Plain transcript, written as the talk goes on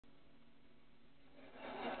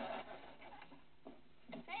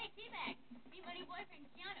boyfriend,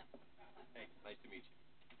 Keanu. Hey, nice to meet you.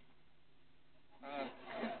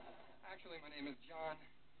 Actually, my name is John.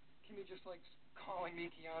 Can you just, like, calling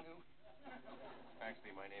me Keanu?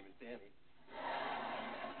 Actually, my name is Danny.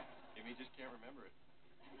 Jimmy just can't remember it.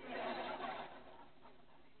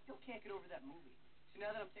 Still can't get over that movie. So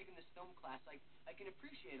now that I'm taking this film class, I can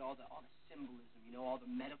appreciate all the symbolism, you know, all the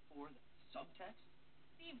metaphor, the subtext.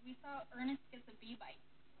 Steve, we saw Ernest gets a bee bite.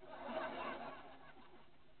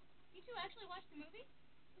 You two actually watched the movie?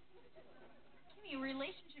 Kimmy, a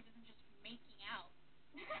relationship isn't just making out.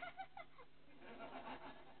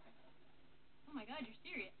 Oh my God, you're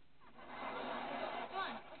serious. Come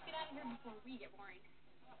on, let's get out of here before we get boring.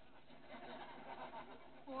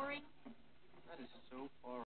 Boring? That is so far